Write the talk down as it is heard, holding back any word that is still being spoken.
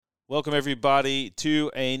Welcome, everybody, to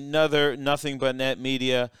another Nothing But Net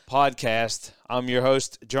Media podcast. I'm your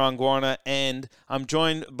host, John Guarna, and I'm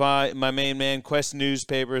joined by my main man, Quest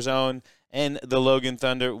Newspaper's own, and the Logan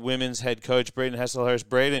Thunder women's head coach, Braden Hesselhurst.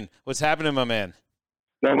 Braden, what's happening, my man?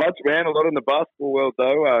 Not much, man. A lot in the basketball world,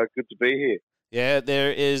 though. Good to be here. Yeah,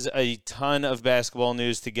 there is a ton of basketball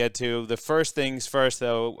news to get to. The first things first,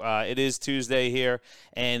 though, it is Tuesday here,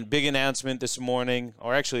 and big announcement this morning,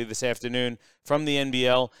 or actually this afternoon, from the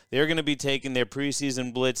NBL. They're going to be taking their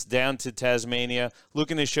preseason blitz down to Tasmania,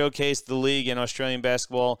 looking to showcase the league and Australian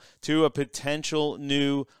basketball to a potential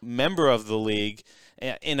new member of the league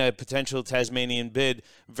in a potential Tasmanian bid,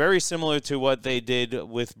 very similar to what they did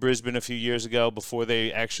with Brisbane a few years ago before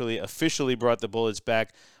they actually officially brought the Bullets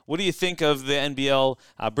back. What do you think of the NBL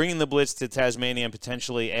bringing the Blitz to Tasmania and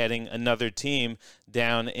potentially adding another team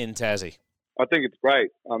down in Tassie? I think it's great.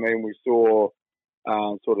 I mean, we saw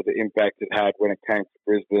sort of the impact it had when it came to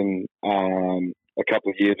Brisbane a couple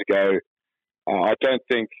of years ago. I don't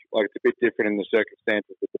think, it's a bit different in the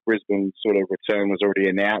circumstances that the Brisbane sort of return was already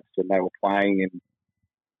announced and they were playing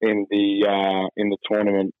in the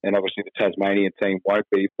tournament, and obviously the Tasmanian team won't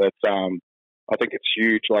be. But I think it's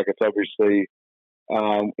huge. It's obviously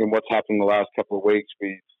in what's happened the last couple of weeks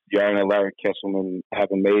with Yona, Larry Kesselman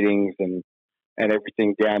having meetings and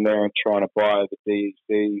everything down there and trying to buy the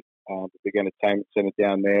DEC, the big entertainment centre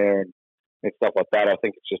down there and stuff like that. I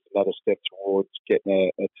think it's just another step towards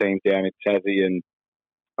getting a team down in Tassie, and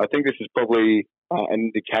I think this is probably an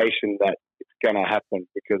indication that it's going to happen,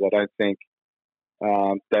 because I don't think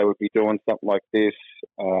they would be doing something like this.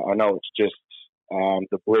 I know it's just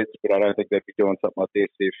the Blitz, but I don't think they'd be doing something like this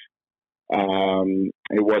if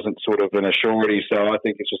it wasn't sort of an assurity. So I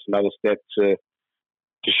think it's just another step to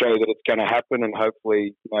show that it's going to happen, and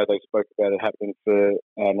hopefully, they spoke about it happening for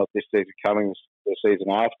not this season coming, the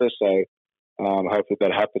season after. So hopefully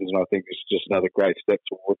that happens, and I think it's just another great step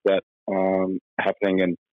towards that happening.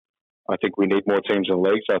 And I think we need more teams in the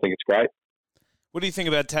league, so I think it's great. What do you think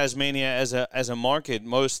about Tasmania as a market?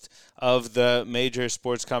 Most of the major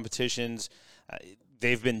sports competitions,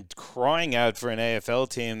 they've been crying out for an AFL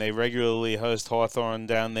team. They regularly host Hawthorn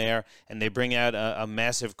down there, and they bring out a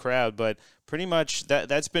massive crowd. But pretty much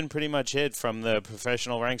that's been pretty much it from the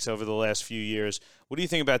professional ranks over the last few years. What do you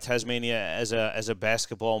think about Tasmania as a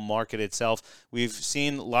basketball market itself? We've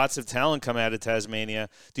seen lots of talent come out of Tasmania.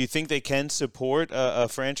 Do you think they can support a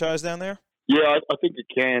franchise down there? Yeah, I think it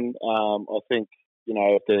can. I think,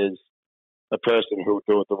 if there's a person who will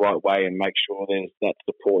do it the right way and make sure there's that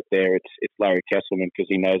support there, it's Larry Kesselman, because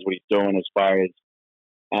he knows what he's doing as far as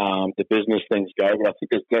the business things go. But I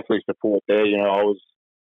think there's definitely support there. I was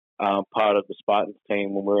part of the Spartans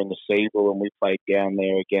team when we were in the Seagull, and we played down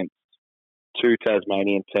there against two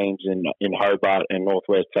Tasmanian teams in Hobart and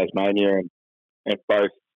Northwest Tasmania, and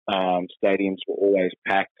both stadiums were always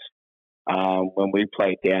packed when we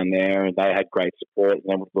played down there, and they had great support. And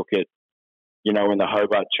then we'd look at, in the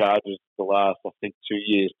Hobart Chargers, the last, I think, 2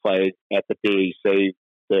 years played at the DEC,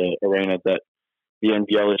 the arena that the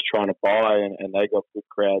NBL is trying to buy, and they got good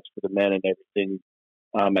crowds for the men and everything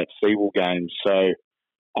at Seawall games. So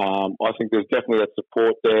I think there's definitely that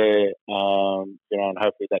support there, and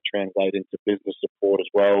hopefully that translates into business support as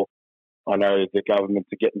well. I know the governments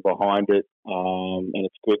are getting behind it, and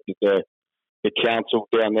it's good that the council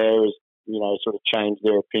down there has sort of changed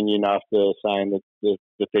their opinion after saying that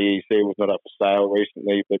the DEC was not up for sale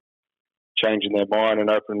recently, but changing their mind and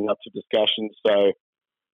opening up to discussions. So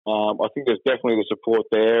I think there's definitely the support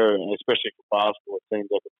there, and especially for basketball. It seems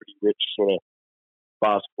like a pretty rich sort of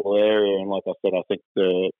basketball area. And like I said, I think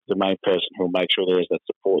the main person who will make sure there is that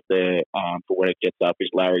support there for when it gets up is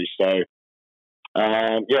Larry. So,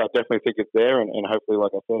 I definitely think it's there, and hopefully,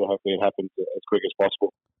 like I said, hopefully it happens as quick as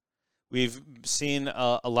possible. We've seen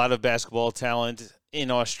a lot of basketball talent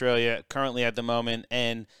in Australia currently at the moment,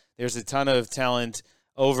 and there's a ton of talent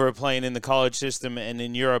over playing in the college system and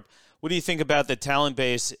in Europe. What do you think about the talent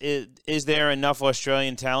base? Is there enough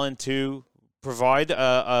Australian talent to provide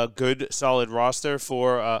a good, solid roster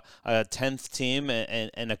for a 10th team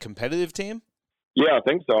and a competitive team? Yeah, I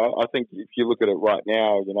think so. I think if you look at it right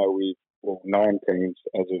now, we've 9 teams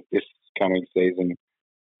as of this coming season.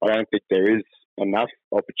 I don't think there is enough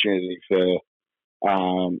opportunity for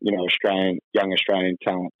young Australian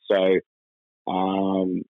talent. So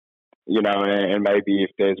and maybe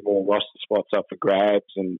if there's more roster spots up for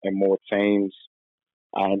grabs and more teams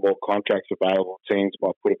and more contracts available, teams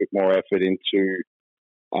might put a bit more effort into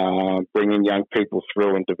bringing young people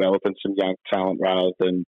through and developing some young talent rather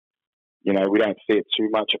than, we don't see it too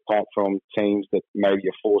much apart from teams that maybe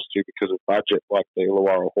are forced to because of budget, like the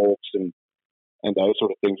Illawarra Hawks and and those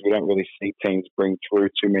sort of things. We don't really see teams bring through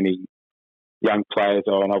too many young players.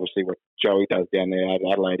 Oh, and obviously what Joey does down there at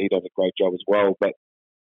Adelaide, he does a great job as well. But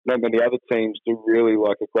not many other teams do really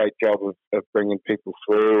like a great job of bringing people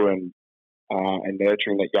through and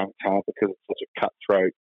nurturing that young talent, because it's such a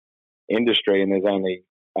cutthroat industry and there's only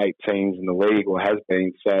 8 teams in the league, or has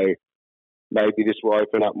been. So maybe this will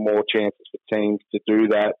open up more chances for teams to do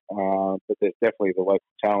that. But there's definitely the local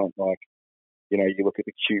talent, like, you know, you look at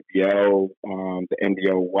the QBL, the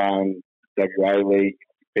NBL 1, WA League,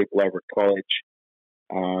 people over at college,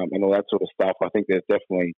 and all that sort of stuff. I think there's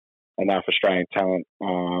definitely enough Australian talent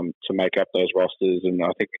to make up those rosters, and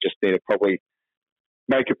I think we just need to probably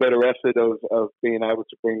make a better effort of being able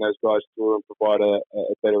to bring those guys through and provide a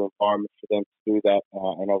better environment for them to do that.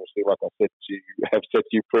 And obviously, like I have said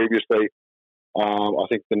to you previously, I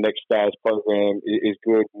think the Next Stars program is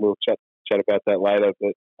good. We'll chat about that later,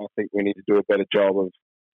 but I think we need to do a better job of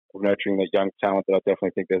nurturing that young talent. That I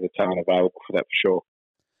definitely think there's a talent available for that for sure.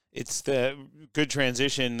 It's the good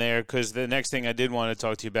transition there, because the next thing I did want to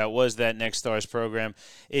talk to you about was that Next Stars program.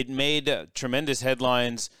 It made tremendous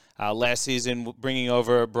headlines last season, bringing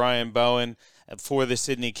over Brian Bowen for the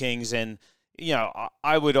Sydney Kings. And, you know,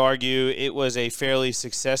 I would argue it was a fairly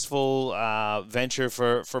successful venture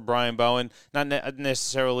for Brian Bowen. Not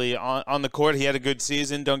necessarily on the court. He had a good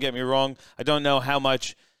season, don't get me wrong. I don't know how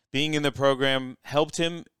much being in the program helped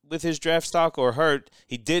him with his draft stock or hurt.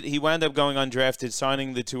 He wound up going undrafted,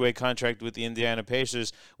 signing the 2-way contract with the Indiana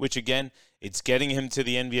Pacers, which again, it's getting him to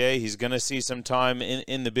the NBA. He's going to see some time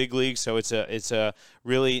in the big league, so it's a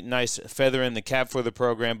really nice feather in the cap for the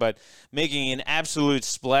program. But making an absolute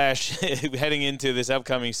splash heading into this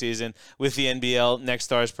upcoming season with the NBL Next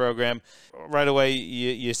Stars program, right away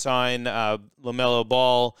you sign LaMelo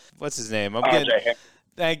Ball. What's his name?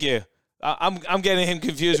 Thank you. I'm getting him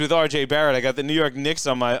confused with R.J. Barrett. I got the New York Knicks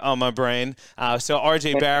on my brain. So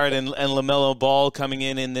R.J. Barrett and LaMelo Ball coming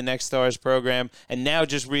in the Next Stars program, and now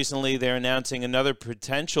just recently they're announcing another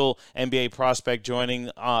potential NBA prospect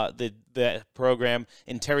joining the program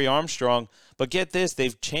in Terry Armstrong. But get this,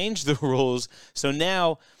 they've changed the rules, so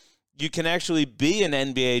now you can actually be an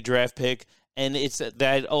NBA draft pick, and it's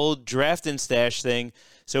that old draft and stash thing.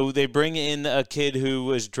 So they bring in a kid who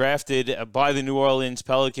was drafted by the New Orleans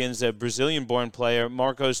Pelicans, a Brazilian-born player,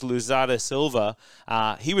 Marcos Luzada Silva.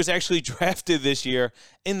 He was actually drafted this year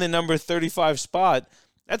in the number 35 spot.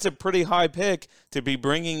 That's a pretty high pick to be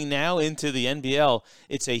bringing now into the NBL.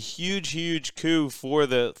 It's a huge, huge coup for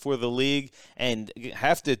the league, and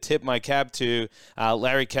have to tip my cap to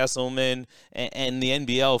Larry Kesselman and the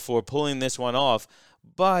NBL for pulling this one off.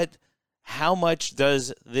 But how much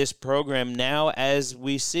does this program now, as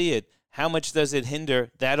we see it, how much does it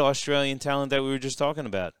hinder that Australian talent that we were just talking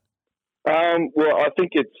about? Well, I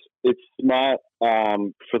think it's smart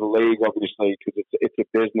for the league, obviously, because it's a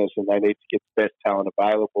business and they need to get the best talent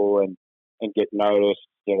available and get noticed,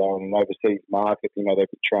 you know, in an overseas market. You know, they've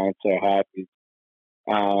been trying so hard with,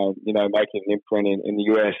 you know, making an imprint in the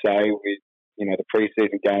USA with, you know, the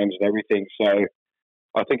preseason games and everything. So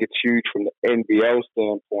I think it's huge from the NBL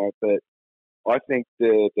standpoint, but I think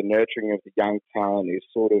the nurturing of the young talent is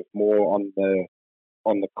sort of more on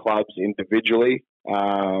the clubs individually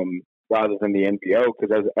rather than the NBL,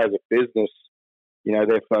 because as a business, you know,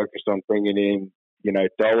 they're focused on bringing in, you know,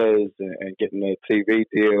 dollars and getting a TV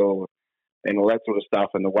deal and all that sort of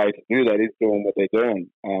stuff. And the way to do that is doing what they're doing.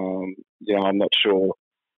 You know, I'm not sure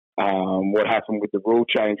what happened with the rule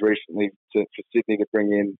change recently for Sydney to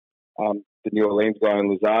bring in the New Orleans guy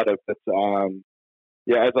in Luzada, but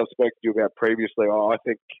yeah, as I've spoken to you about previously, I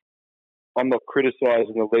think I'm not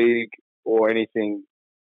criticising the league or anything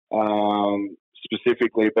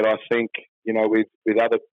specifically, but I think, you know, with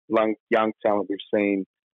other young talent we've seen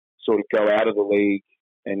sort of go out of the league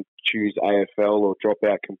and choose AFL or drop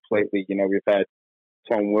out completely. You know, we've had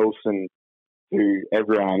Tom Wilson, who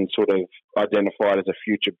everyone sort of identified as a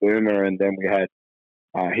future boomer, and then we had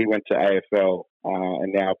he went to AFL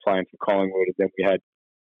and now playing for Collingwood, and then we had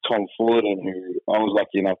Tom Fullerton, who I was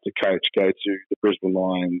lucky enough to coach, go to the Brisbane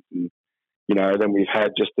Lions. And, you know, then we've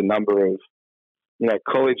had just a number of, you know,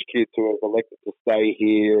 college kids who have elected to stay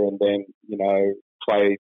here and then, you know,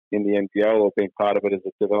 play in the NBL or been part of it as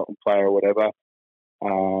a development player or whatever,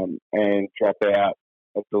 and drop out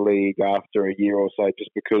of the league after a year or so just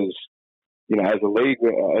because, you know, as a league,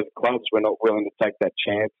 as clubs, we're not willing to take that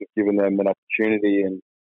chance of giving them an opportunity and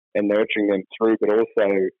nurturing them through. But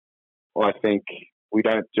also, I think we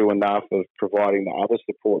don't do enough of providing the other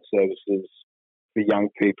support services for young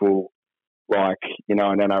people, like, you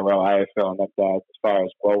know, an NRL, AFL, and that does as far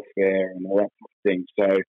as welfare and all that sort of thing.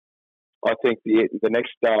 So I think the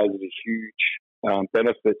Next Stars is a huge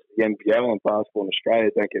benefits the NBL and basketball in Australia.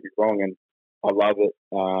 Don't get me wrong, and I love it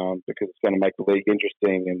because it's going to make the league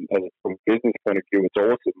interesting, and from a business point of view, it's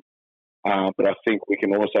awesome. But I think we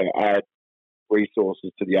can also add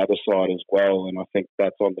resources to the other side as well, and I think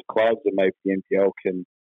that's on the clubs, and maybe the NBL can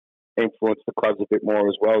influence the clubs a bit more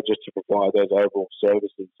as well, just to provide those overall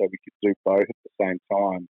services, so we could do both at the same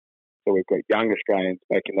time. So we've got young Australians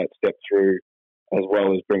making that step through, as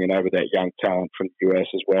well as bringing over that young talent from the US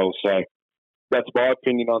as well. So that's my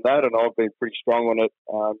opinion on that, and I've been pretty strong on it.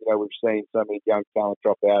 We've seen so many young talent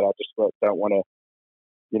drop out. I just don't want to,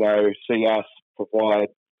 see us provide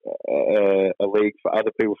a league for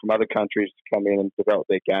other people from other countries to come in and develop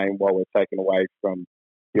their game while we're taking away from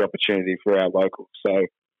the opportunity for our locals. So,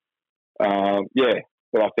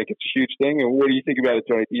 but I think it's a huge thing. And what do you think about it,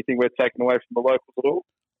 Tony? Do you think we're taking away from the locals at all?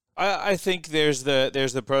 I think there's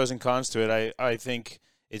the pros and cons to it. I think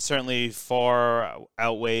it certainly far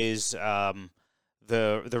outweighs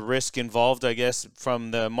the risk involved, I guess,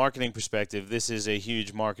 from the marketing perspective. This is a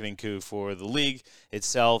huge marketing coup for the league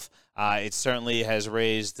itself. It certainly has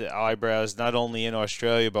raised eyebrows not only in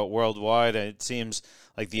Australia but worldwide. It seems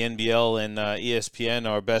like the NBL and ESPN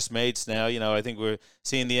are best mates now. I think we're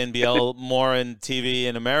seeing the NBL more on TV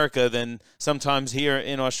in America than sometimes here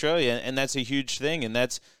in Australia, and that's a huge thing, and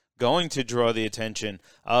that's going to draw the attention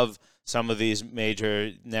of some of these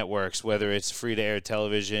major networks, whether it's free-to-air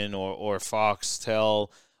television or Foxtel,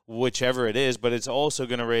 whichever it is, but it's also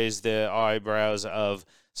going to raise the eyebrows of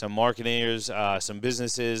some marketers, some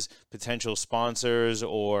businesses, potential sponsors,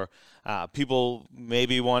 or people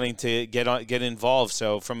maybe wanting to get involved.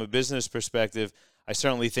 So from a business perspective, I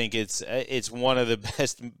certainly think it's one of the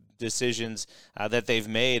best decisions that they've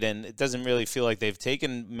made, and it doesn't really feel like they've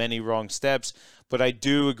taken many wrong steps. But I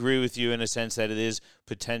do agree with you in a sense that it is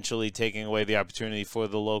potentially taking away the opportunity for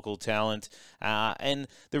the local talent. And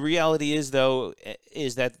the reality is, though,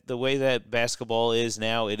 is that the way that basketball is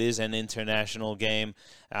now, it is an international game.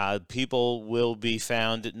 People will be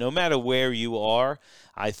found no matter where you are.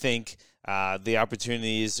 I think the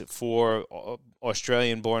opportunities for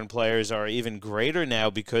Australian-born players are even greater now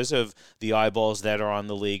because of the eyeballs that are on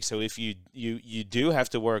the league. So if you do have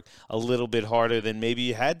to work a little bit harder than maybe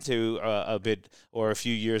you had to a bit or a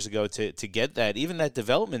few years ago to get that, even that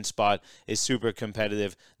development spot is super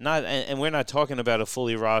competitive. And we're not talking about a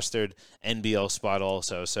fully rostered NBL spot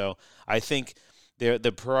also. So I think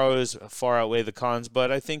the pros far outweigh the cons,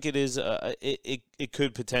 but I think it is it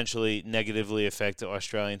could potentially negatively affect the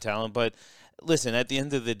Australian talent. But listen, at the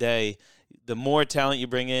end of the day, the more talent you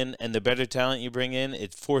bring in and the better talent you bring in,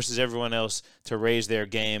 it forces everyone else to raise their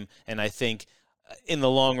game. And I think in the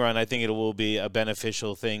long run, I think it will be a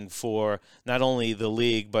beneficial thing for not only the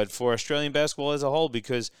league, but for Australian basketball as a whole,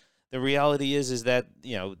 because the reality is that,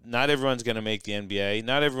 not everyone's going to make the NBA.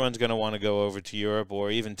 Not everyone's going to want to go over to Europe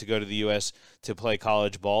or even to go to the U.S. to play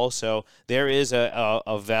college ball. So there is a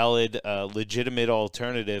valid, legitimate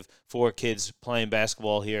alternative for kids playing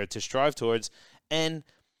basketball here to strive towards. And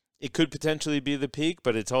it could potentially be the peak,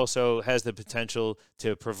 but it also has the potential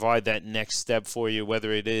to provide that next step for you,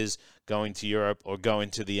 whether it is going to Europe or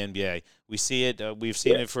going to the NBA. We see it. We've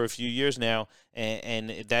seen it for a few years now,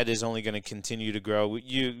 and that is only going to continue to grow.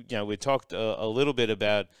 We talked a little bit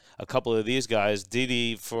about a couple of these guys.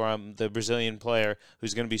 Didi, from the Brazilian player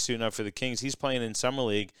who's going to be suiting up for the Kings, he's playing in Summer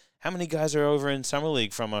League. How many guys are over in Summer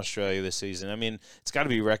League from Australia this season? I mean, it's got to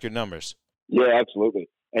be record numbers. Yeah, absolutely.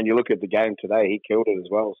 And you look at the game today, he killed it as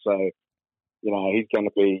well. So, he's going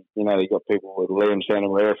to be, you got people with Liam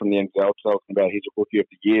Santamaria from the NBL talking about he's a Rookie of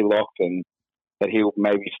the Year lock and that he'll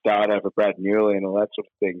maybe start over Brad Newley and all that sort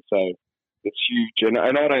of thing. So it's huge. And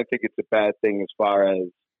I don't think it's a bad thing as far as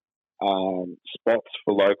spots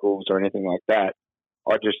for locals or anything like that.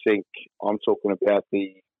 I just think I'm talking about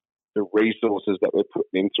the resources that we're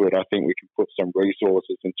putting into it. I think we can put some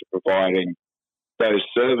resources into providing those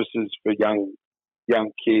services for young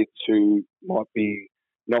kids who might be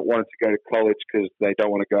not wanting to go to college because they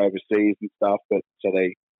don't want to go overseas and stuff, but so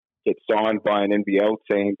they get signed by an NBL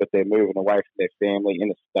team, but they're moving away from their family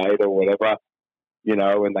in a state or whatever,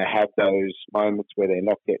 and they have those moments where they're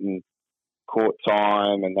not getting court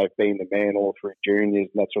time and they've been the man all through juniors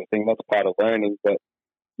and that sort of thing. That's part of learning, but,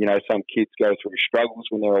 some kids go through struggles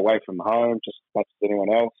when they're away from home just as much as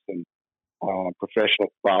anyone else, and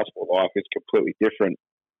professional basketball life is completely different.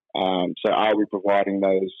 So are we providing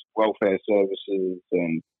those welfare services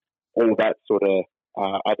and all that sort of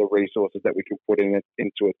other resources that we can put into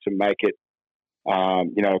it to make it,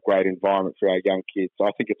 a great environment for our young kids? So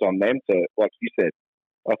I think it's on them to, like you said,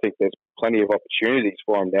 I think there's plenty of opportunities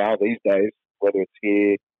for them now these days, whether it's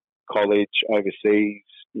here, college, overseas,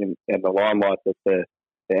 and the limelight that the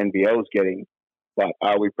NBL is getting. but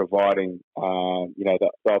are we providing, the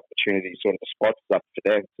opportunity, sort of the spots up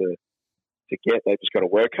for them to get? They've just got to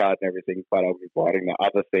work hard and everything, but are we providing the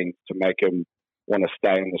other things to make them want to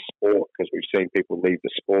stay in the sport? Because we've seen people leave the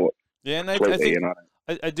sport. Yeah, and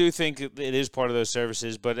I do think it is part of those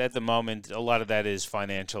services, but at the moment, a lot of that is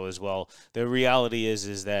financial as well. The reality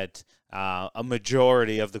is that a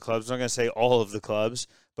majority of the clubs, I'm not going to say all of the clubs,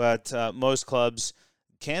 but most clubs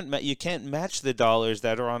can't match the dollars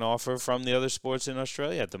that are on offer from the other sports in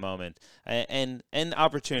Australia at the moment, and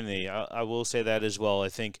opportunity. I will say that as well. I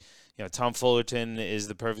think Tom Fullerton is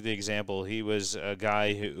the perfect example. He was a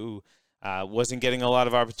guy who wasn't getting a lot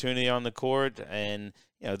of opportunity on the court, and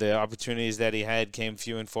the opportunities that he had came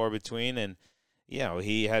few and far between, and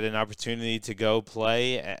he had an opportunity to go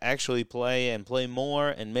actually play more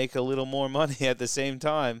and make a little more money at the same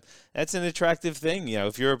time. That's an attractive thing.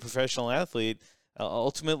 If you're a professional athlete,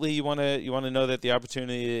 ultimately you want to know that the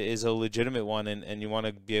opportunity is a legitimate one, and you want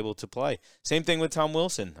to be able to play. Same thing with Tom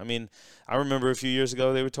Wilson. I mean, I remember a few years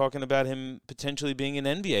ago they were talking about him potentially being an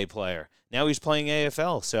NBA player. Now he's playing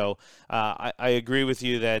AFL. So I agree with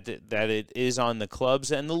you that it is on the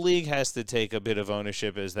clubs, and the league has to take a bit of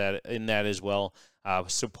ownership in that as well,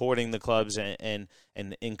 supporting the clubs and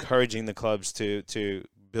encouraging the clubs to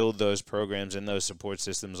build those programs and those support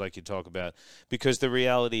systems like you talk about. Because the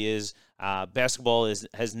reality is basketball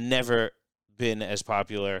has never been as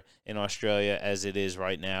popular in Australia as it is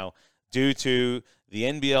right now, due to the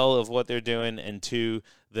NBL of what they're doing, and to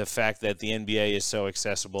the fact that the NBA is so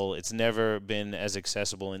accessible. It's never been as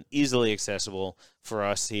accessible and easily accessible for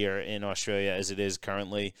us here in Australia as it is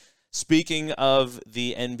currently. Speaking of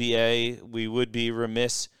the NBA, we would be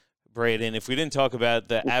remiss, Braden, if we didn't talk about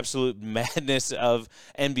the absolute madness of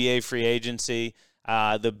NBA free agency.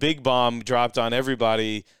 The big bomb dropped on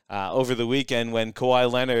everybody over the weekend when Kawhi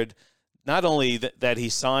Leonard, not only that he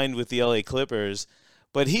signed with the LA Clippers,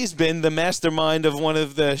 but he's been the mastermind of one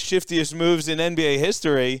of the shiftiest moves in NBA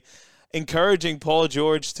history, encouraging Paul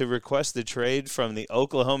George to request the trade from the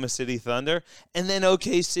Oklahoma City Thunder, and then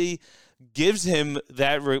OKC gives him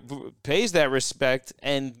pays that respect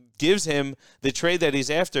and gives him the trade that he's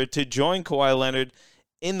after to join Kawhi Leonard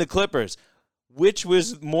in the Clippers. Which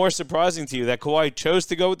was more surprising to you, that Kawhi chose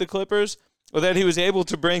to go with the Clippers, or that he was able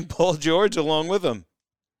to bring Paul George along with him?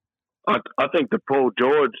 I think the Paul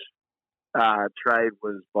George trade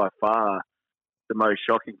was by far the most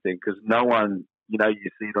shocking thing, because no one, you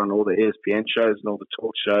see it on all the ESPN shows and all the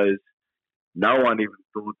talk shows, no one even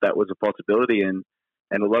thought that was a possibility. And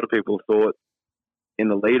a lot of people thought in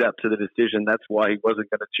the lead up to the decision, that's why he wasn't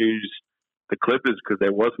going to choose the Clippers, because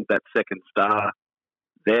there wasn't that second star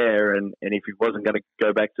there. And if he wasn't going to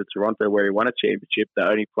go back to Toronto where he won a championship, the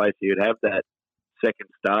only place he would have that second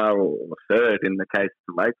star, or third in the case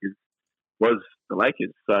of the Lakers, was the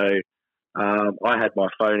Lakers. So I had my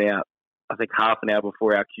phone out, I think half an hour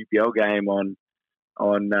before our QPL game on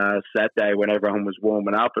Saturday when everyone was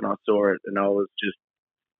warming up, and I saw it, and I was just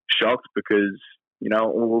shocked because,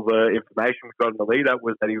 all the information we got in the lead up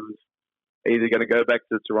was that he was either going to go back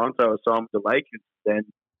to Toronto or sign with the Lakers. Then,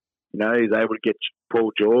 he's able to get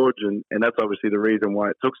Paul George, and that's obviously the reason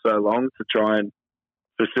why it took so long to try and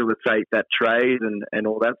facilitate that trade and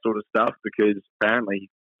all that sort of stuff, because apparently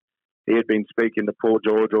he had been speaking to Paul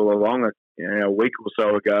George all along, a week or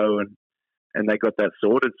so ago, and they got that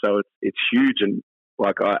sorted. So it's huge. And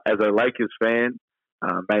as a Lakers fan,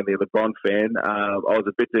 mainly a LeBron fan, I was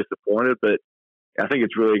a bit disappointed, but I think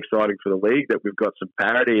it's really exciting for the league that we've got some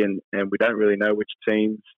parity, and we don't really know which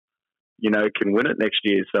teams, can win it next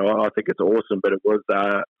year. So I think it's awesome, but it was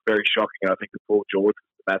very shocking. I think the Paul George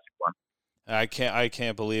was the massive one. I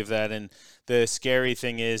can't believe that. And the scary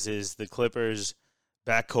thing is the Clippers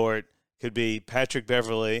backcourt could be Patrick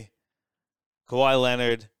Beverley, Kawhi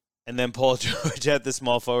Leonard, and then Paul George at the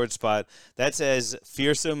small forward spot. That's as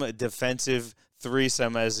fearsome a defensive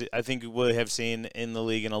threesome as I think we have seen in the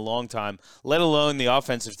league in a long time, let alone the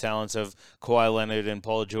offensive talents of Kawhi Leonard and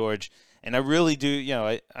Paul George. And I really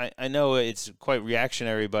do, I know it's quite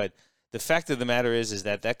reactionary, but the fact of the matter is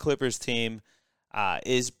that Clippers team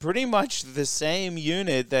is pretty much the same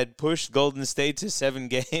unit that pushed Golden State to 7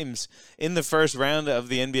 games in the first round of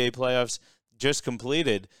the NBA playoffs just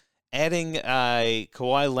completed. Adding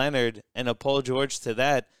Kawhi Leonard and a Paul George to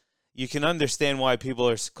that, you can understand why people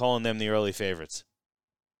are calling them the early favorites.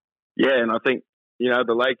 Yeah, and I think,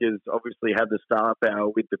 the Lakers obviously have the star power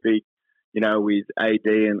with the big, with AD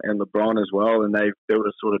and LeBron as well, and they've built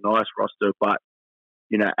a sort of nice roster. But,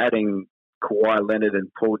 adding Kawhi Leonard and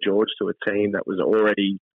Paul George to a team that was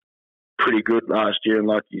already pretty good last year, and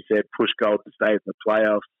like you said, pushed Golden State in the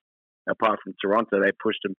playoffs. Apart from Toronto, they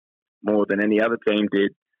pushed them more than any other team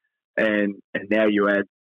did. and now you add,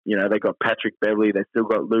 they got Patrick Beverley, they still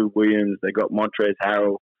got Lou Williams, they got Montrezl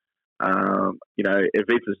Harrell,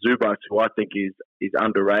 Ivica Zubac, who I think is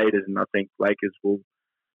underrated, and I think Lakers will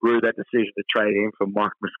rue that decision to trade him for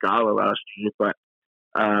Mike Muscala last year. But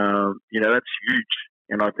that's huge,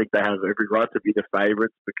 and I think they have every right to be the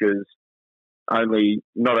favourites because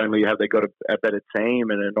not only have they got a better team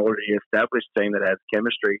and an already established team that has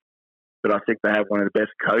chemistry, but I think they have one of the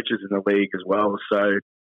best coaches in the league as well. So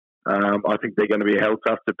I think they're going to be hell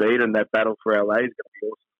tough to beat, and that battle for LA is going to be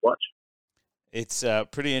awesome to watch. It's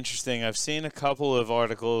pretty interesting. I've seen a couple of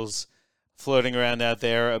articles floating around out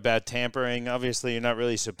there about tampering. Obviously, you're not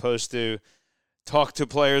really supposed to talk to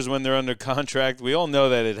players when they're under contract. We all know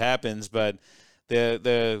that it happens, but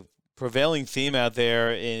the prevailing theme out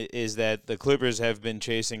there is that the Clippers have been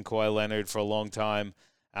chasing Kawhi Leonard for a long time.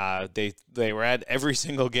 They were at every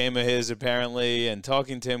single game of his, apparently, and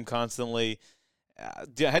talking to him constantly.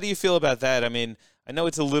 How do you feel about that? I mean, I know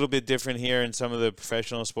it's a little bit different here in some of the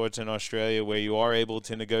professional sports in Australia where you are able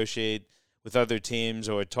to negotiate with other teams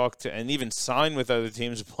or talk to and even sign with other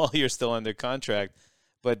teams while you're still under contract.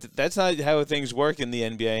 But that's not how things work in the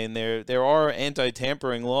NBA, and there are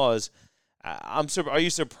anti-tampering laws. Are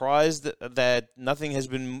you surprised that nothing has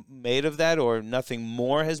been made of that or nothing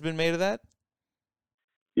more has been made of that?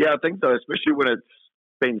 Yeah, I think so, especially when it's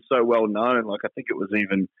been so well known. Like, I think it was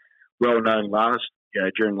even well known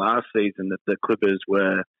during last season that the Clippers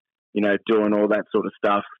were, doing all that sort of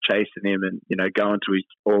stuff, chasing him and, going to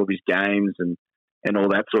all of his games and all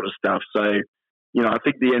that sort of stuff. So, I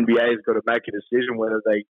think the NBA has got to make a decision whether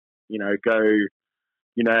they, go,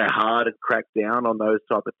 hard and crack down on those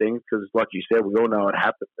type of things. Because like you said, we all know it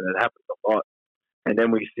happens and it happens a lot. And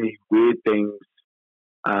then we see weird things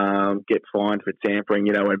get fined for tampering,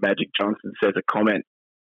 when Magic Johnson says a comment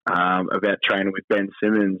about training with Ben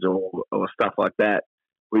Simmons or stuff like that.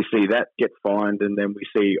 We see that get fined, and then we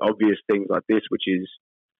see obvious things like this, which is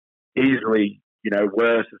easily,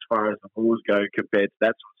 worse as far as the rules go compared to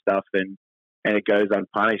that sort of stuff, and it goes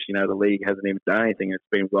unpunished. The league hasn't even done anything. It's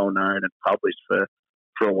been well known and published for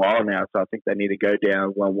a while now. So I think they need to go down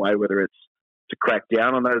one way, whether it's to crack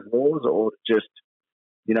down on those laws or to just,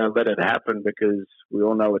 let it happen because we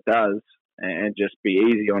all know it does, and just be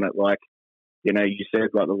easy on it. Like, you said,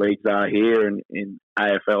 like the leagues are here in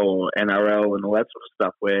AFL or NRL and all that sort of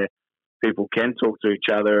stuff where people can talk to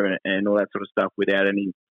each other and all that sort of stuff without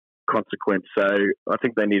any consequence. So I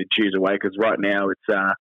think they need to choose a way because right now it's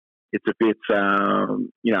a bit,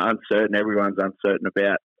 uncertain. Everyone's uncertain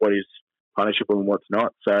about what is punishable and what's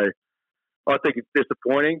not. So I think it's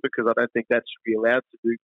disappointing because I don't think that should be allowed to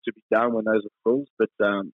be done when those are rules. But,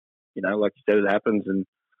 like you said, it happens and,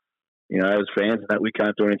 as fans, that we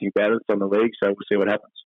can't do anything about it. It's on the league, so we'll see what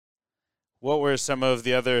happens. What were some of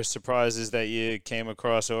the other surprises that you came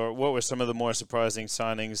across, or what were some of the more surprising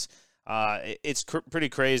signings? It's pretty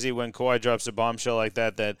crazy when Kawhi drops a bombshell like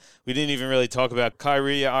that we didn't even really talk about.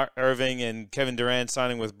 Kyrie Irving and Kevin Durant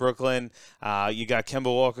signing with Brooklyn. You got Kemba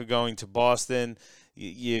Walker going to Boston.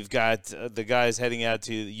 You've got the guys heading out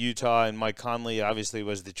to Utah, and Mike Conley obviously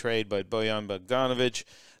was the trade, but Bojan Bogdanovic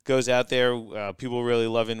goes out there. People really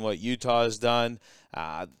loving what Utah has done.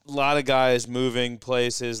 A lot of guys moving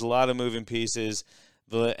places, a lot of moving pieces.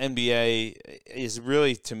 The NBA is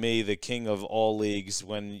really, to me, the king of all leagues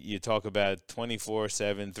when you talk about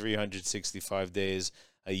 24/7, 365 days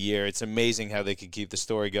a year. It's amazing how they can keep the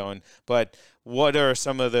story going. But what are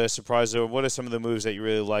some of the surprises, or what are some of the moves that you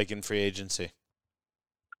really like in free agency?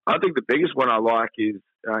 I think the biggest one I like is,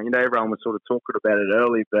 everyone was sort of talking about it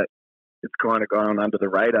early, but it's kind of gone under the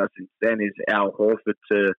radar since then, is Al Horford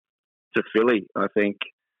to Philly. I think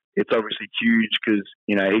it's obviously huge because,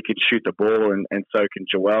 he can shoot the ball and so can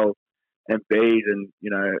Joel Embiid. And,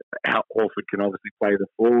 Al Horford can obviously play the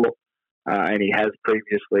floor and he has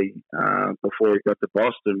previously before he got to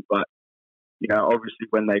Boston. But, obviously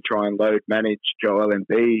when they try and load manage Joel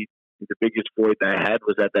Embiid, the biggest void they had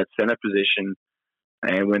was at that center position.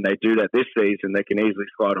 And when they do that this season, they can easily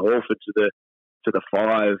slide Horford to the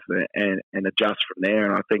five and adjust from there.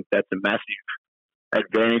 And I think that's a massive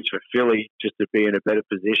advantage for Philly just to be in a better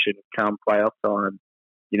position come playoff time,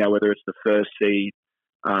 whether it's the first seed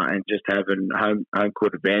and just having home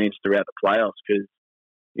court advantage throughout the playoffs because,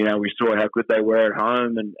 we saw how good they were at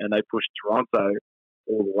home and they pushed Toronto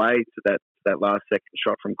all the way to that last second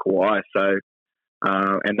shot from Kawhi. So,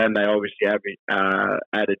 and then they obviously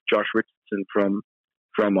added Josh Richardson from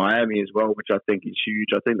Miami as well, which I think is huge.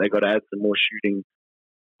 I think they got to add some more shooting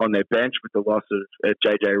on their bench with the loss of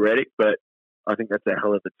JJ Redick, but I think that's a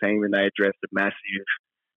hell of a team, and they addressed a massive,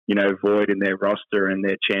 void in their roster and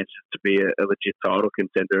their chances to be a legit title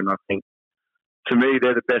contender. And I think, to me,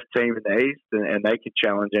 they're the best team in the East, and they can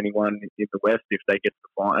challenge anyone in the West if they get to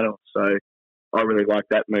the final. So I really like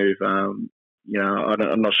that move. I'm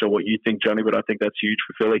not sure what you think, Johnny, but I think that's huge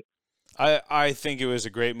for Philly. I think it was a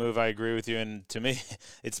great move. I agree with you. And to me,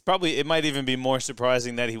 it might even be more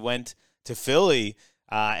surprising that he went to Philly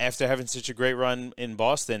after having such a great run in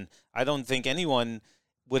Boston. I don't think anyone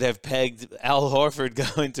would have pegged Al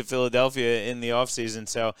Horford going to Philadelphia in the offseason.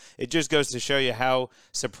 So it just goes to show you how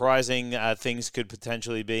surprising things could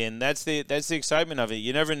potentially be. And that's the excitement of it.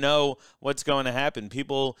 You never know what's going to happen.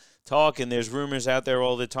 People talk and there's rumors out there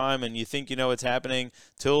all the time and you think you know what's happening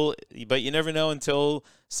but you never know until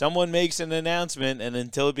someone makes an announcement and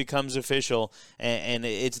until it becomes official. And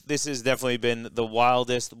this has definitely been the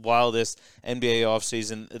wildest NBA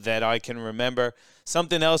offseason that I can remember.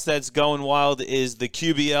 Something else that's going wild is the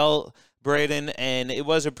QBL, Braden, and it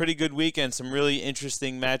was a pretty good weekend. Some really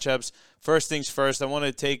interesting matchups. First things first, I want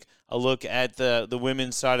to take a look at the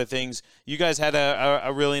women's side of things. You guys had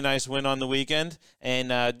a really nice win on the weekend, and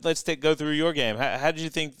let's go through your game. How did you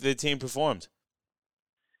think the team performed?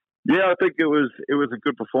 Yeah, I think it was a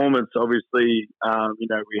good performance. Obviously,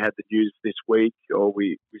 we had the news this week, or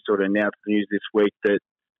we sort of announced the news this week that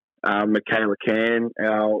Michaela Can,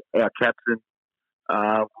 our captain,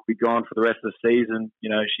 will be gone for the rest of the season.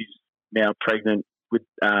 She's now pregnant with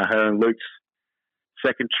her and Luke's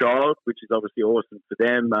second child, which is obviously awesome for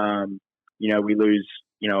them. We lose,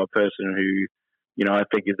 a person who, I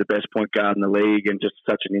think is the best point guard in the league and just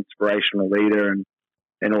such an inspirational leader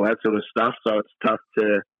and all that sort of stuff. So it's tough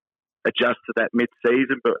to adjust to that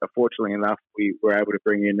mid-season, but fortunately enough, we were able to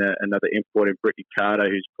bring in another import in Brittany Carter,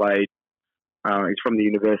 who's played. He's from the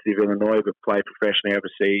University of Illinois, but played professionally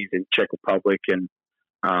overseas in Czech Republic and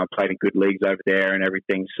played in good leagues over there and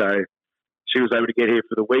everything. So she was able to get here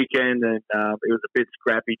for the weekend, and it was a bit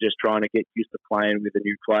scrappy just trying to get used to playing with a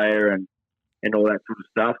new player and all that sort of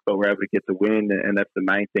stuff. But we're able to get the win, and that's the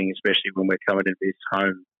main thing, especially when we're coming into this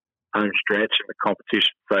home stretch and the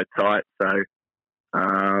competition's so tight. So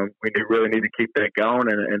we really need to keep that going,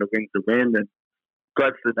 and a win's a win. And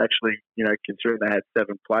Gladstone actually, considering they had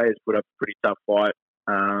 7 players, put up a pretty tough fight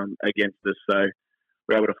against us. So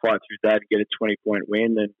we're able to fight through that and get a 20-point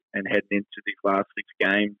win, and heading into these last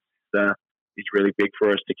 6 games is really big for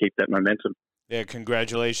us to keep that momentum. Yeah,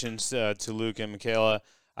 congratulations to Luke and Michaela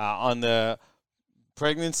on the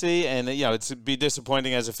pregnancy, and it'd be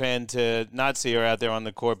disappointing as a fan to not see her out there on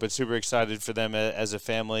the court, but super excited for them as a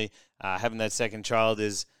family. Having that second child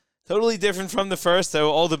is totally different from the first,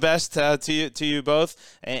 so all the best to you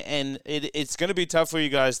both. And it's going to be tough for you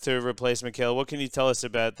guys to replace Michaela. What can you tell us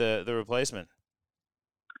about the replacement?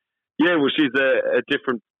 Yeah, well, she's a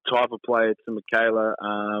different type of player to Michaela.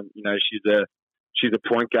 She's a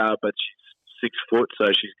point guard, but she's 6 foot, so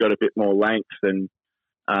she's got a bit more length and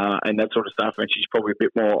that sort of stuff. And she's probably a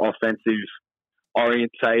bit more offensive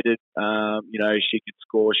orientated. She can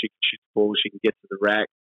score, she can shoot the ball, she can get to the rack.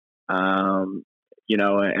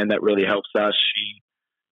 And that really helps us.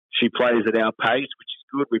 She plays at our pace, which is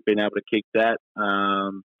good. We've been able to keep that.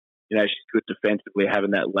 She's good defensively,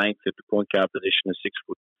 having that length at the point guard position, a 6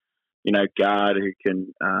 foot, guard who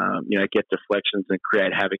can, get deflections and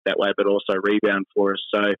create havoc that way, but also rebound for us.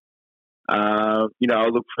 So, I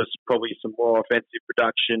look for probably some more offensive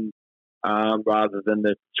production rather than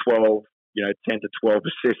the 12, 10 to 12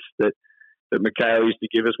 assists that Michaela used to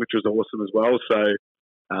give us, which was awesome as well. So,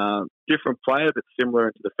 different player, but similar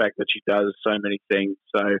into the fact that she does so many things.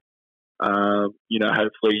 So,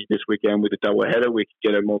 hopefully this weekend with a doubleheader, we can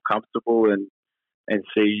get her more comfortable and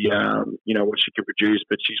see, what she can produce.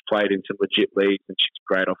 But she's played in some legit leagues and she's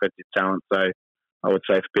great offensive talent. So I would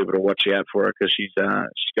say for people to watch out for her because she's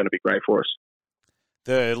going to be great for us.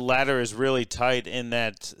 The ladder is really tight in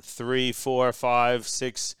that 3, 4, 5,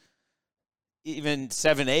 6, even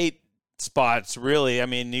 7, 8 spots, really. I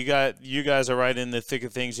mean, you guys are right in the thick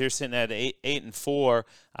of things. You're sitting at 8 and 4,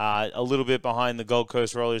 a little bit behind the Gold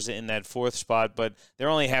Coast Rollers in that 4th spot, but they're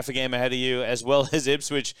only half a game ahead of you, as well as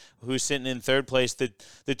Ipswich, who's sitting in 3rd place.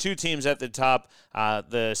 The 2 teams at the top,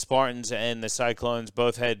 the Spartans and the Cyclones,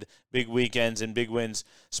 both had big weekends and big wins.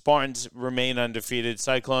 Spartans remain undefeated.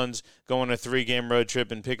 Cyclones go on a 3-game road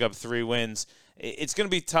trip and pick up 3 wins. It's going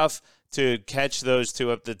to be tough to catch those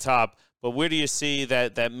 2 up the top. But where do you see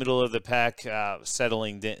that middle of the pack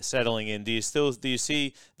settling in? Do you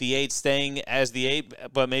see the 8 staying as the 8,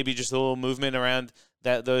 but maybe just a little movement around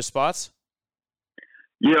those spots?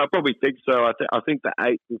 Yeah, I probably think so. I think the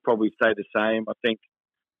 8 will probably stay the same. I think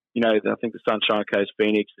the Sunshine Coast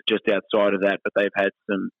Phoenix are just outside of that, but they've had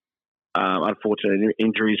some unfortunate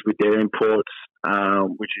injuries with their imports,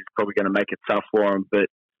 which is probably going to make it tough for them. But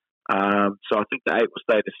so I think the 8 will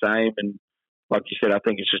stay the same and like you said, I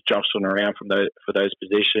think it's just jostling around for those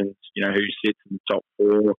positions. You know, who sits in the top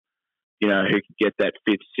four. You know, who can get that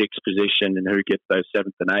fifth, sixth position, and who gets those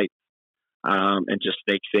seventh and eighth, and just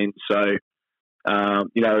sneaks in. So,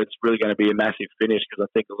 you know, it's really going to be a massive finish because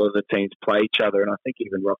I think a lot of the teams play each other, and I think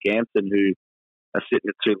even Rockhampton, who are sitting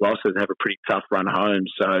at 2 losses, have a pretty tough run home.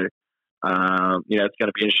 So, you know, it's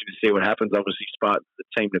going to be interesting to see what happens. Obviously, Spartan's the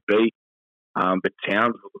team to beat, but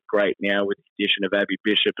Townsville look great now with the addition of Abby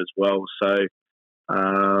Bishop as well. So,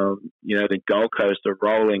 you know, the Gold Coast are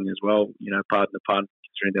rolling as well. You know, pardon the pun,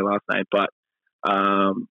 considering their last name, but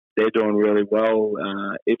they're doing really well.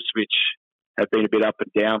 Ipswich have been a bit up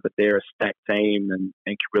and down, but they're a stacked team and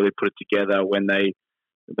can really put it together when they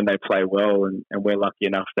play well. And we're lucky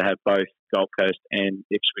enough to have both Gold Coast and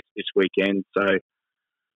Ipswich this weekend. So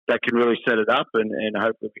that can really set it up, and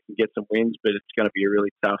hopefully we can get some wins. But it's going to be a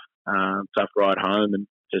really tough ride home, and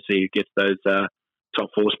to see who gets those top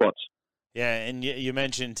 4 spots. Yeah, and you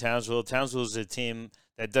mentioned Townsville. Townsville is a team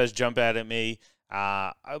that does jump out at me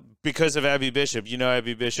because of Abby Bishop. You know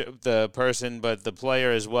Abby Bishop, the person, but the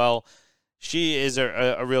player as well. She is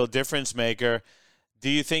a real difference maker. Do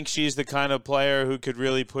you think she's the kind of player who could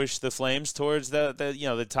really push the Flames towards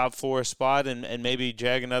the top 4 spot and maybe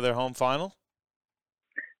jag another home final?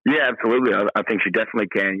 Yeah, absolutely. I think she definitely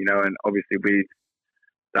can. You know, and obviously with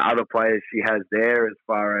the other players she has there, as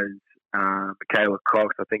far as Michaela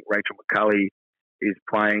Cox, I think Rachel McCulley is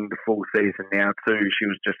playing the full season now too. She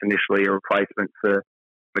was just initially a replacement for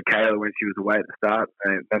Michaela when she was away at the start,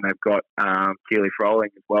 and then they've got Keely Froling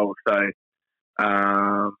as well. So,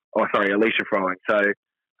 Alicia Froling. So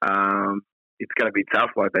it's going to be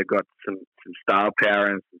tough. Like, they've got some star power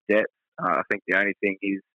and some depth. I think the only thing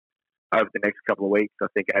is over the next couple of weeks, I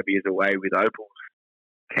think Abby is away with Opal's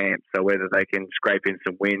camp. So whether they can scrape in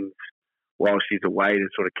some wins while she's away to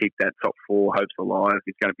sort of keep that top 4 hopes alive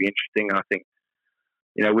is going to be interesting. I think,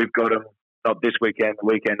 you know, we've got them not this weekend, the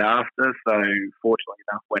weekend after. So fortunately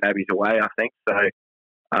enough, when Abby's away, I think. So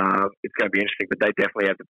it's going to be interesting. But they definitely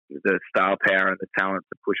have the star power and the talent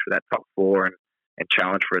to push for that top 4 and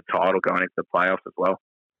challenge for a title going into the playoffs as well.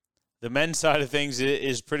 The men's side of things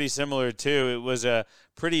is pretty similar too. It was a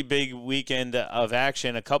pretty big weekend of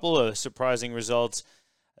action. A couple of surprising results.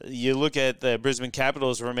 You look at the Brisbane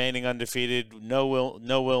Capitals remaining undefeated. No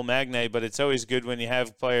Will Magnay, but it's always good when you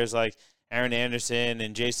have players like Aaron Anderson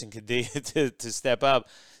and Jason Cadilla to step up.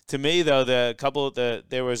 To me, though,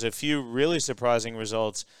 there was a few really surprising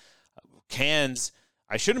results. Cairns.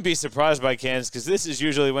 I shouldn't be surprised by Cairns because this is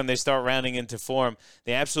usually when they start rounding into form.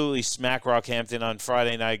 They absolutely smack Rockhampton on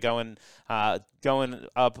Friday night, going up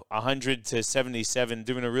 100-77,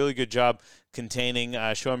 doing a really good job containing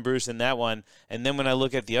Sean Bruce in that one. And then when I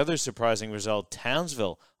look at the other surprising result,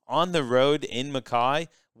 Townsville on the road in Mackay,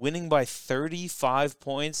 winning by 35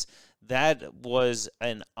 points. That was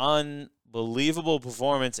an unbelievable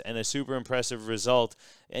performance and a super impressive result.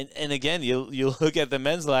 And again, you look at the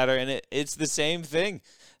men's ladder, and it's the same thing.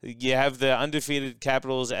 You have the undefeated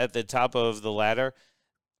Capitals at the top of the ladder.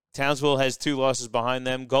 Townsville has 2 losses behind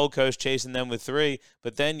them. Gold Coast chasing them with 3.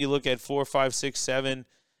 But then you look at 4, 5, 6, 7,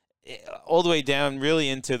 all the way down really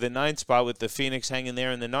into the 9th spot with the Phoenix hanging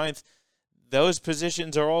there in the 9th. Those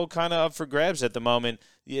positions are all kind of up for grabs at the moment.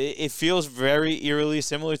 It feels very eerily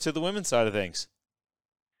similar to the women's side of things.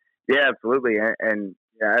 Yeah, absolutely. And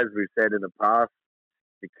as we've said in the past,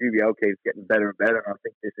 the QBL keeps getting better and better. And I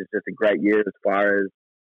think this is just a great year as far as,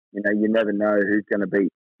 you know, you never know who's going to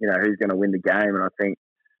beat, you know, who's going to win the game. And I think,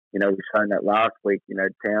 you know, we've shown that last week, you know,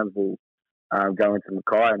 Townsville going to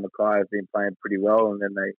Mackay, and Mackay have been playing pretty well. And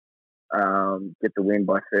then they get the win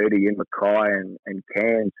by 30 in Mackay, and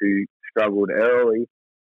Cairns, who struggled early,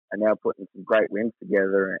 and now putting some great wins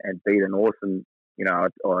together and beat an awesome, you know,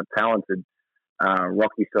 or talented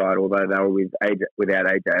Rocky side, although they were without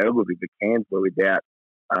AJ Ogilvy, but Cairns were without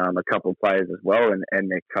a couple of players as well,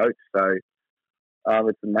 and their coach. So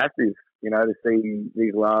it's a massive, you know, to see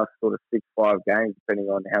these last sort of 6-5 games, depending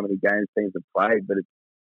on how many games teams have played. But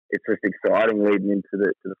it's just exciting leading into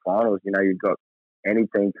the finals. You know, you've got any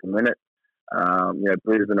team can win it. You know,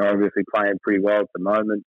 Brisbane are obviously playing pretty well at the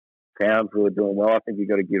moment. Townsville are doing well. I think you've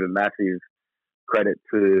got to give a massive credit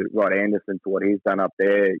to Rod Anderson for what he's done up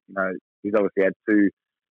there. You know, he's obviously had 2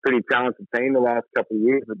 pretty talented teams the last couple of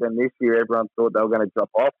years, but then this year everyone thought they were going to drop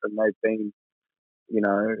off, and they've been, you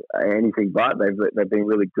know, anything but. They've been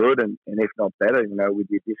really good, and if not better, you know, with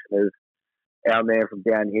the addition of our man from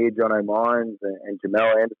down here, John O'Mines, and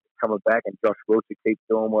Jamel Anderson coming back, and Josh Wiltshire keeps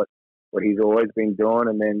doing what he's always been doing,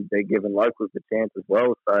 and then they're giving locals a chance as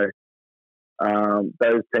well. So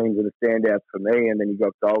those teams are the standouts for me, and then you've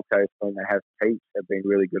got Gold Coast when they have Peach have been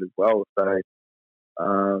really good as well. So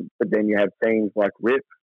But then you have teams like RIP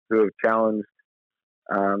who have challenged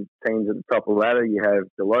teams at the top of the ladder. You have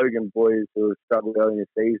the Logan boys who have struggled early in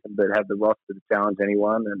the season but have the roster to challenge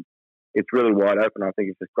anyone. And it's really wide open. I think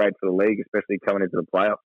it's just great for the league, especially coming into the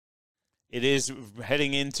playoffs. It is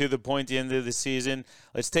heading into the pointy end of the season.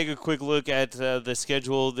 Let's take a quick look at the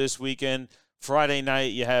schedule this weekend. Friday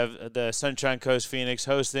night, you have the Sunshine Coast Phoenix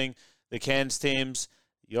hosting the Cairns teams.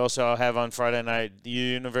 You also have on Friday night the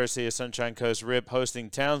University of Sunshine Coast RIP hosting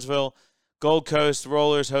Townsville. Gold Coast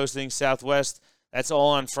Rollers hosting Southwest. That's all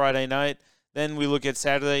on Friday night. Then we look at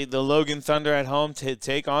Saturday, the Logan Thunder at home to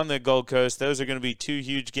take on the Gold Coast. Those are going to be two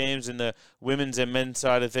huge games in the women's and men's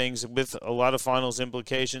side of things with a lot of finals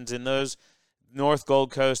implications in those. North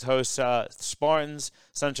Gold Coast hosts Spartans.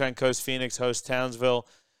 Sunshine Coast Phoenix hosts Townsville.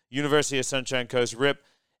 University of Sunshine Coast RIP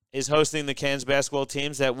is hosting the Cairns basketball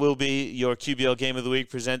teams. That will be your QBL Game of the Week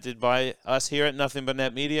presented by us here at Nothing But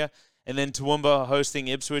Net Media. And then Toowoomba hosting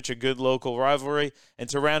Ipswich, a good local rivalry. And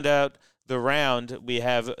to round out the round, we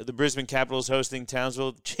have the Brisbane Capitals hosting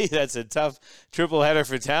Townsville. Gee, that's a tough triple header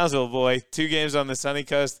for Townsville, boy. 2 games on the sunny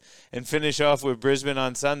coast and finish off with Brisbane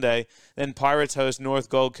on Sunday. Then Pirates host North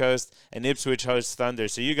Gold Coast and Ipswich hosts Thunder.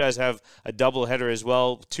 So you guys have a double header as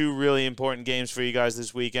well. 2 really important games for you guys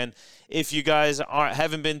this weekend. If you guys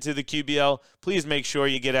haven't been to the QBL, please make sure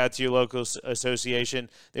you get out to your local association.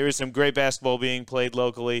 There is some great basketball being played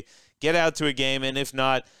locally. Get out to a game, and if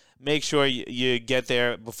not, make sure you get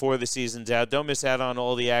there before the season's out. Don't miss out on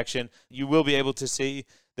all the action. You will be able to see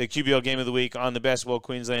the QBL Game of the Week on the Basketball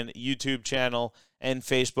Queensland YouTube channel and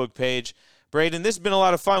Facebook page. Braden, this has been a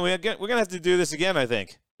lot of fun. We're going to have to do this again, I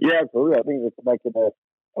think. Yeah, absolutely. I think we should make it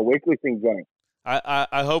a weekly thing, Johnny.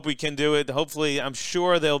 I hope we can do it. Hopefully, I'm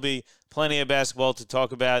sure there'll be plenty of basketball to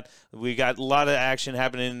talk about. We got a lot of action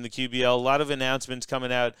happening in the QBL, a lot of announcements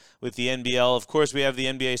coming out with the NBL. Of course, we have the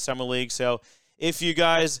NBA Summer League. So if you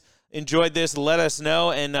guys enjoyed this, let us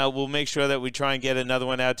know, and we'll make sure that we try and get another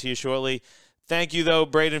one out to you shortly. Thank you, though,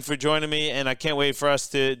 Braden, for joining me, and I can't wait for us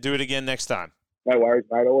to do it again next time. No worries,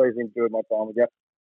 mate. Always enjoyed my time with you.